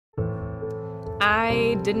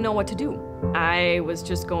I didn't know what to do. I was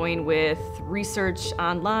just going with research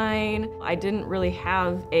online. I didn't really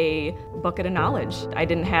have a bucket of knowledge. I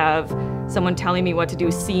didn't have someone telling me what to do,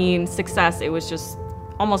 seeing success. It was just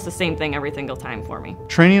almost the same thing every single time for me.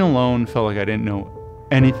 Training alone felt like I didn't know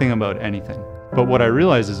anything about anything. But what I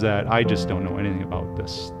realized is that I just don't know anything about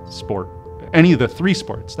this sport. Any of the three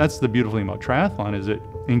sports. That's the beautiful thing about triathlon, is it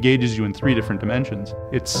engages you in three different dimensions.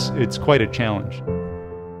 It's quite a challenge.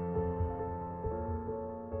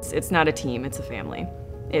 It's not a team, it's a family.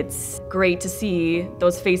 It's great to see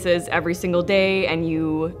those faces every single day and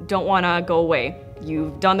you don't want to go away.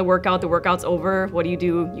 You've done the workout's over, what do?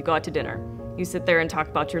 You go out to dinner. You sit there and talk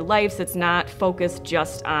about your lives. It's not focused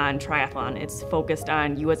just on triathlon. It's focused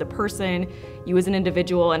on you as a person, you as an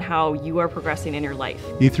individual, and how you are progressing in your life.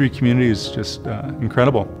 E3 community is just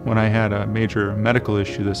incredible. When I had a major medical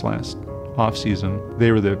issue this last off-season,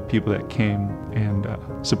 they were the people that came and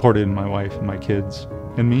supported my wife and my kids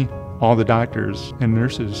and me. All the doctors and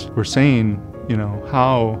nurses were saying, you know,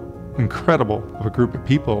 how incredible of a group of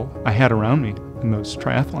people I had around me, and those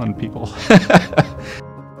triathlon people.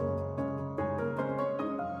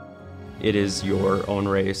 It is your own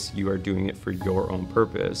race, you are doing it for your own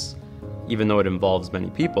purpose. Even though it involves many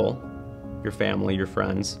people, your family, your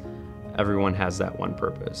friends, everyone has that one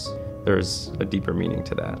purpose. There's a deeper meaning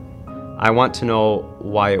to that. I want to know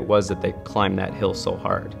why it was that they climbed that hill so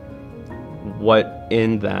hard. What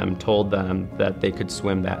in them told them that they could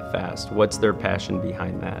swim that fast? What's their passion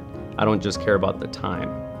behind that? I don't just care about the time,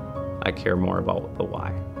 I care more about the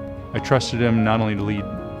why. I trusted him not only to lead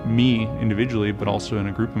me individually, but also in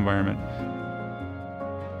a group environment.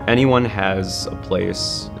 Anyone has a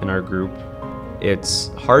place in our group. It's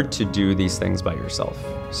hard to do these things by yourself.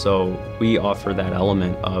 So we offer that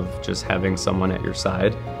element of just having someone at your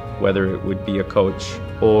side, whether it would be a coach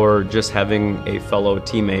or just having a fellow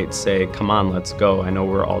teammate say, come on, let's go. I know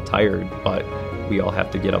we're all tired, but we all have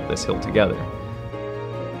to get up this hill together.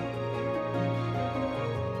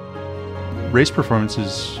 Race performance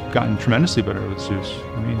has gotten tremendously better with Zeus.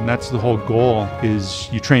 I mean, that's the whole goal,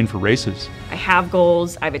 is you train for races. I have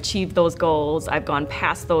goals, I've achieved those goals, I've gone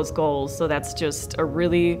past those goals, so that's just a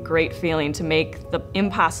really great feeling to make the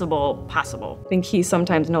impossible possible. I think he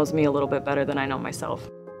sometimes knows me a little bit better than I know myself.